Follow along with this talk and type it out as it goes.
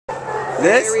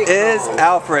This is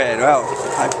Alfred. Oh,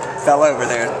 I fell over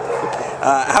there.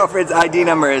 Alfred's ID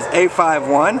number is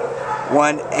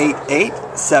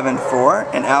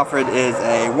A5118874, and Alfred is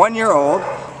a 1-year-old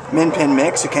Min Pin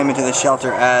mix who came into the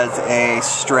shelter as a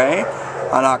stray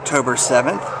on October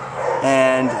 7th,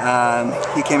 and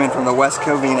he came in from the West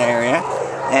Covina area,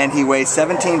 and he weighs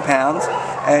 17 pounds,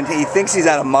 and he thinks he's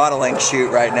at a modeling shoot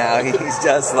right now. He's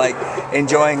just like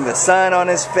enjoying the sun on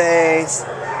his face,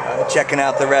 checking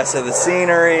out the rest of the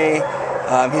scenery.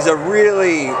 He's a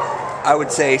really, I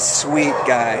would say, sweet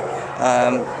guy.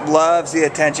 Loves the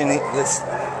attention, this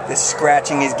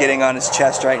scratching he's getting on his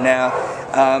chest right now.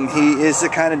 He is the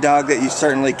kind of dog that you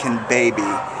certainly can baby.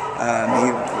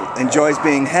 He enjoys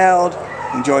being held,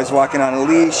 enjoys walking on a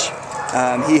leash.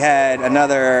 He had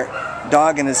another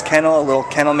dog in his kennel, a little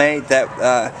kennel mate that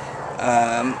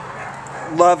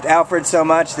loved Alfred so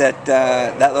much that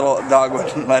that little dog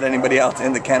wouldn't let anybody else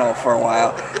in the kennel for a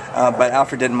while. But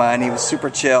Alfred didn't mind. He was super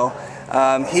chill.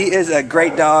 He is a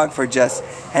great dog for just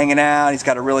hanging out. He's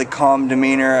got a really calm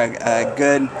demeanor, a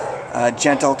good,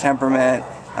 gentle temperament.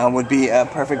 Would be a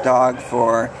perfect dog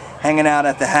for hanging out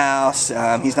at the house.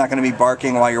 He's not going to be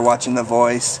barking while you're watching The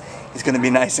Voice. He's going to be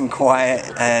nice and quiet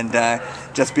and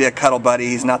just be a cuddle buddy.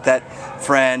 He's not that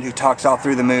friend who talks all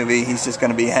through the movie. He's just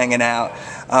going to be hanging out.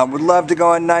 Would love to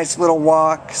go on nice little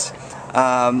walks,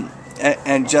 and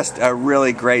just a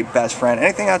really great best friend.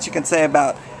 Anything else you can say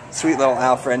about sweet little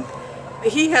Alfred?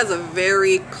 He has a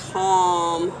very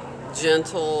calm,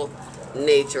 gentle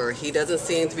nature. He doesn't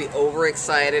seem to be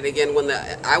overexcited. Again, when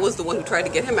I was the one who tried to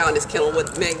get him out in his kennel,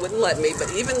 wouldn't let me,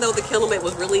 but even though the kennel mate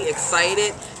was really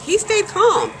excited, he stayed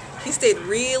calm. He stayed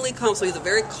really calm. So he's a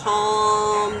very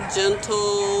calm,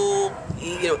 gentle,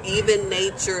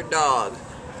 even-natured dog.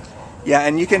 Yeah,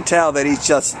 and you can tell that he's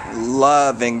just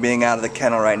loving being out of the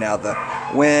kennel right now. The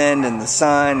wind and the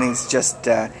sun, he's just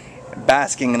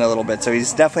basking in a little bit. So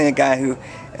he's definitely a guy who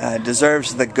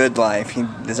deserves the good life. He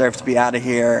deserves to be out of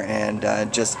here and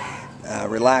just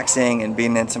relaxing and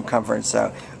being in some comfort.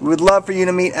 So we would love for you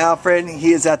to meet Alfred.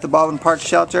 He is at the Baldwin Park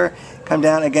Shelter. Come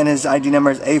down. Again, his ID number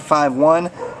is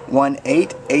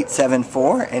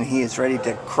A5118874, and he is ready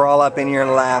to crawl up in your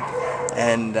lap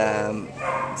and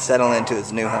settle into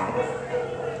his new home.